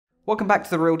Welcome back to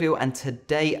The Real Deal, and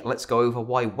today let's go over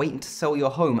why waiting to sell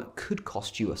your home could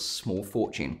cost you a small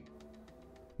fortune.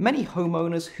 Many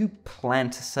homeowners who plan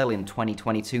to sell in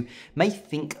 2022 may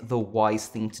think the wise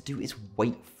thing to do is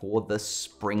wait for the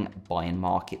spring buying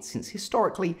market, since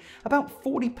historically about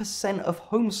 40% of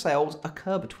home sales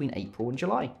occur between April and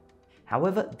July.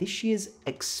 However, this year's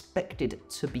expected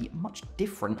to be much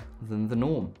different than the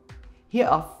norm. Here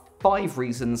are 5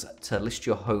 reasons to list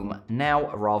your home now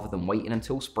rather than waiting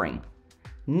until spring.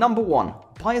 Number 1,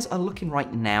 buyers are looking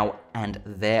right now and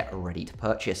they're ready to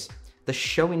purchase. The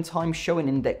Showing Time Showing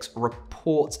Index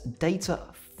reports data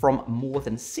from more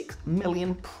than 6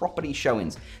 million property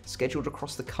showings scheduled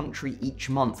across the country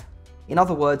each month. In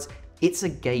other words, it's a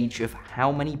gauge of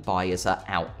how many buyers are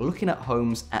out looking at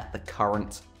homes at the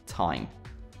current time.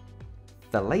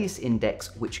 The latest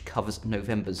index, which covers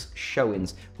November's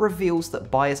showings, reveals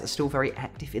that buyers are still very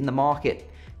active in the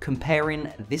market.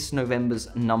 Comparing this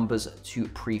November's numbers to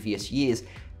previous years,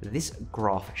 this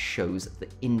graph shows the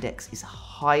index is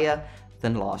higher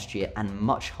than last year and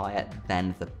much higher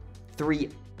than the 3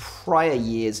 prior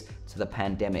years to the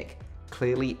pandemic.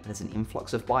 Clearly, there's an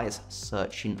influx of buyers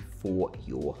searching for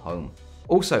your home.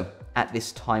 Also, at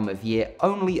this time of year,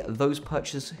 only those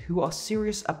purchasers who are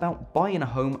serious about buying a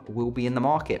home will be in the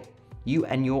market. You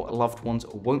and your loved ones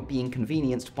won't be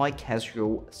inconvenienced by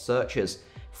casual searchers.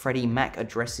 Freddie Mac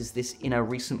addresses this in a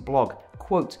recent blog.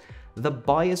 Quote, "The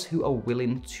buyers who are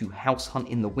willing to house hunt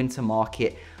in the winter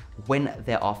market when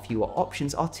there are fewer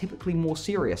options are typically more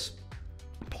serious.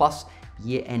 Plus,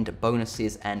 year-end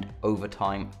bonuses and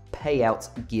overtime payouts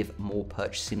give more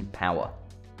purchasing power."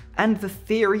 And the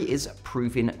theory is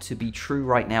proving to be true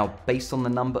right now based on the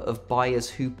number of buyers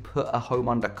who put a home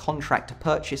under contract to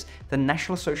purchase. The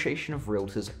National Association of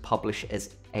Realtors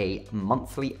publishes a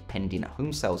monthly pending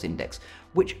home sales index,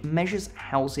 which measures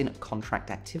housing contract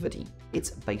activity.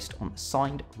 It's based on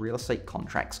signed real estate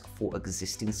contracts for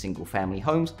existing single-family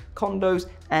homes, condos,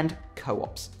 and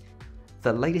co-ops.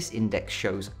 The latest index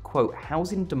shows, quote,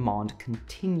 "Housing demand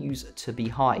continues to be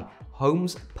high.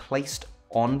 Homes placed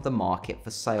on the market for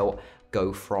sale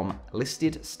go from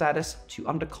listed status to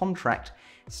under contract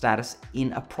status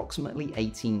in approximately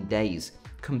 18 days.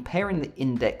 Comparing the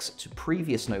index to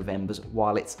previous Novembers,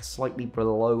 while it's slightly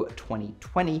below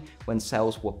 2020 when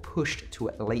sales were pushed to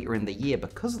later in the year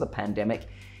because of the pandemic,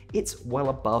 it's well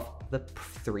above the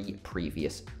 3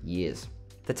 previous years.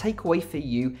 The takeaway for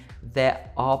you,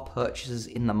 there are purchasers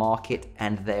in the market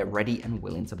and they're ready and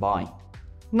willing to buy.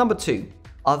 Number 2.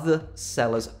 Other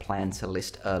sellers plan to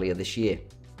list earlier this year.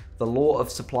 The law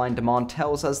of supply and demand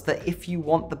tells us that if you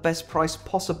want the best price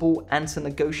possible and to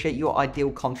negotiate your ideal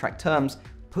contract terms,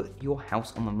 put your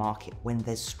house on the market when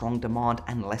there's strong demand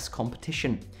and less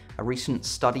competition. A recent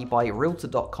study by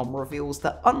Realtor.com reveals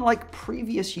that unlike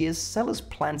previous years, sellers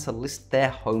plan to list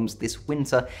their homes this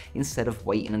winter instead of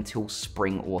waiting until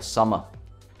spring or summer.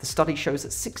 The study shows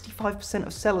that 65%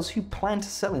 of sellers who plan to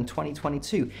sell in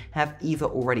 2022 have either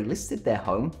already listed their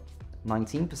home,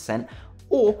 19%,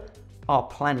 or are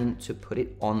planning to put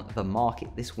it on the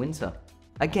market this winter.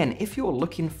 Again, if you're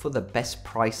looking for the best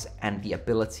price and the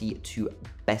ability to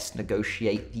best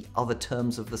negotiate the other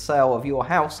terms of the sale of your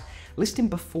house, listing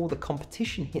before the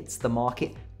competition hits the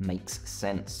market makes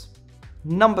sense.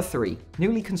 Number 3,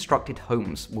 newly constructed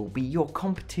homes will be your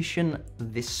competition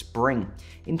this spring.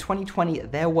 In 2020,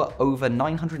 there were over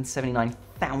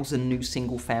 979,000 new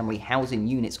single-family housing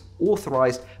units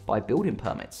authorized by building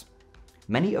permits.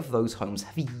 Many of those homes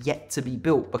have yet to be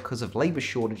built because of labor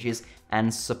shortages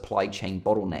and supply chain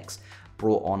bottlenecks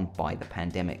brought on by the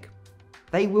pandemic.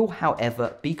 They will,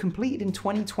 however, be completed in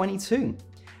 2022.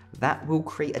 That will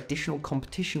create additional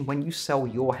competition when you sell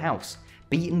your house.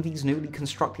 Beating these newly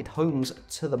constructed homes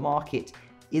to the market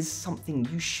is something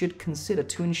you should consider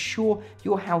to ensure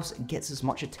your house gets as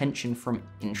much attention from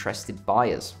interested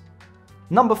buyers.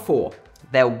 Number 4,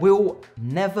 there will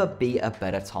never be a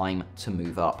better time to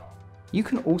move up. You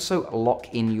can also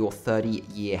lock in your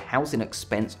 30-year housing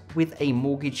expense with a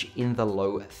mortgage in the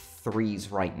low 3s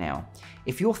right now.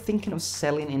 If you're thinking of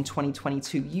selling in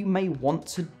 2022, you may want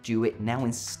to do it now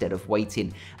instead of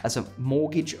waiting, as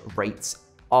mortgage rates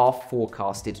are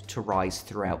forecasted to rise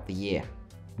throughout the year.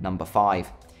 Number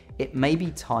 5, it may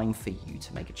be time for you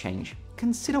to make a change.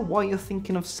 Consider why you're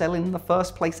thinking of selling in the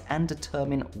first place and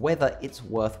determine whether it's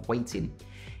worth waiting.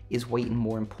 Is waiting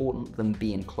more important than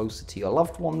being closer to your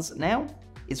loved ones now?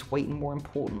 Is waiting more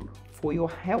important for your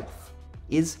health?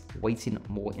 Is waiting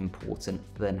more important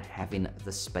than having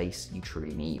the space you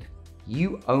truly need?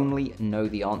 You only know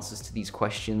the answers to these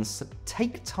questions, so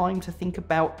take time to think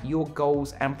about your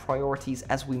goals and priorities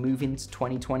as we move into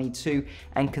 2022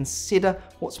 and consider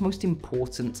what's most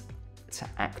important to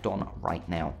act on right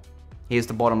now. Here's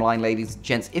the bottom line, ladies and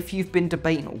gents. If you've been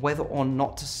debating whether or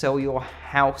not to sell your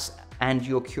house and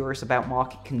you're curious about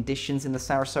market conditions in the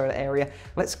Sarasota area,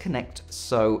 let's connect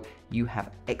so you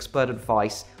have expert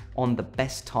advice on the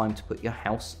best time to put your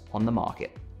house on the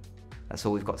market. That's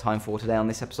all we've got time for today on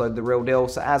this episode of The Real Deal.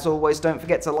 So as always, don't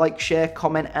forget to like, share,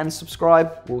 comment, and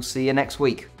subscribe. We'll see you next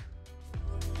week.